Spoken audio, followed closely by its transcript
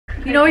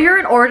You know you're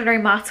in ordinary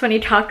maths when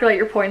you calculate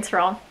your points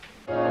wrong.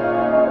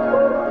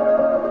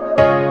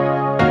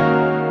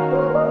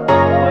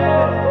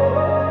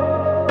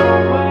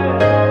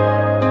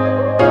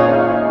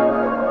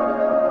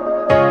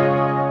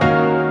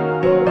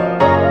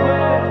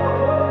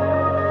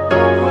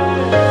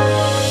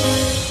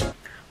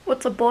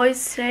 What's up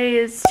boys, today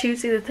is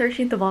Tuesday the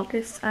 13th of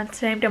August and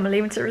today I'm doing my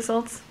Leaving Cert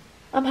results.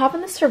 I'm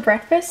having this for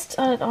breakfast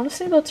and it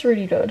honestly looks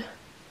really good.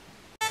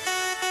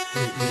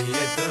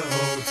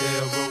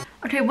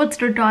 Okay, what's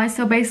good guys,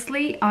 so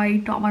basically I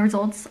got my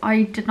results.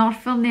 I did not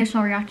film the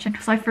initial reaction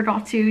because I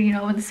forgot to, you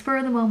know, in the spur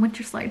of the moment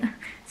just like.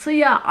 So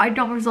yeah, I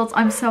got my results.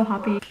 I'm so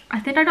happy. I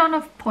think I got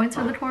enough points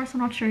for the course, I'm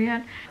not sure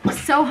yet. I'm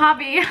so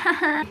happy.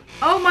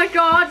 Oh my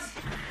god!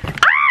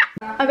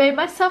 I made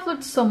myself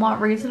look somewhat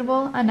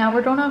reasonable and now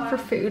we're going out for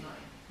food.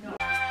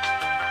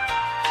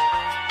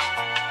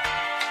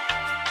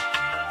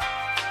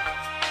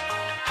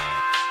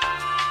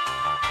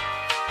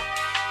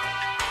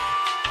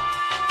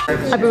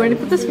 I've been waiting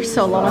for this for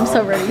so long, I'm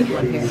so ready.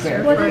 He's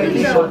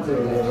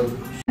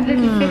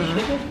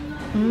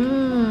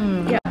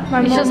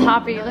just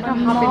happy, look how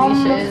happy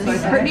Nisha is.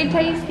 Pretty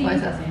tasty.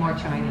 More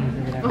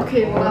Chinese.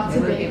 Okay, well that's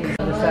a big.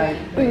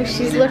 Ooh,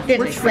 she's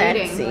looking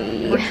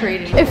sexy. We're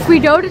trading. If we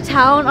go to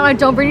town and I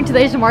don't bring you to the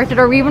Asian market,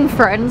 are we even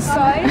friends?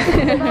 Oh,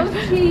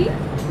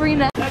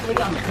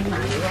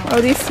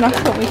 these snacks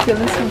help me feel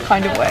in some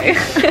kind of way.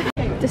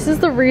 This is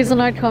the reason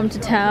I come to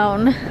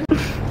town.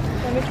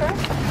 Let me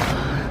try.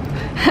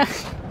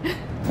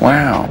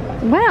 Wow.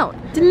 Wow,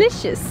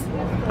 delicious.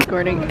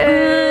 Recording.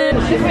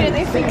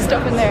 They fake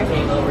stuff in there.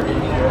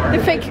 They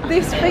fake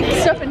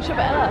stuff in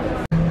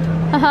Shabella.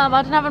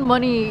 Imagine having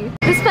money.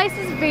 This place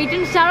is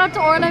vegan. Shout out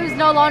to Orla who's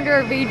no longer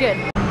a vegan.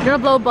 You gonna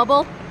blow a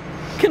bubble?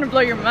 Gonna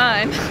blow your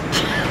mind.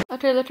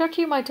 Okay, look how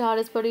cute my dad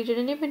is, but he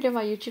didn't even do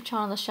my YouTube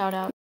channel a shout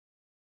out.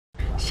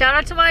 Shout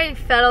out to my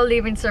fellow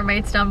Leaving Cert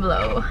mates down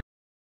below.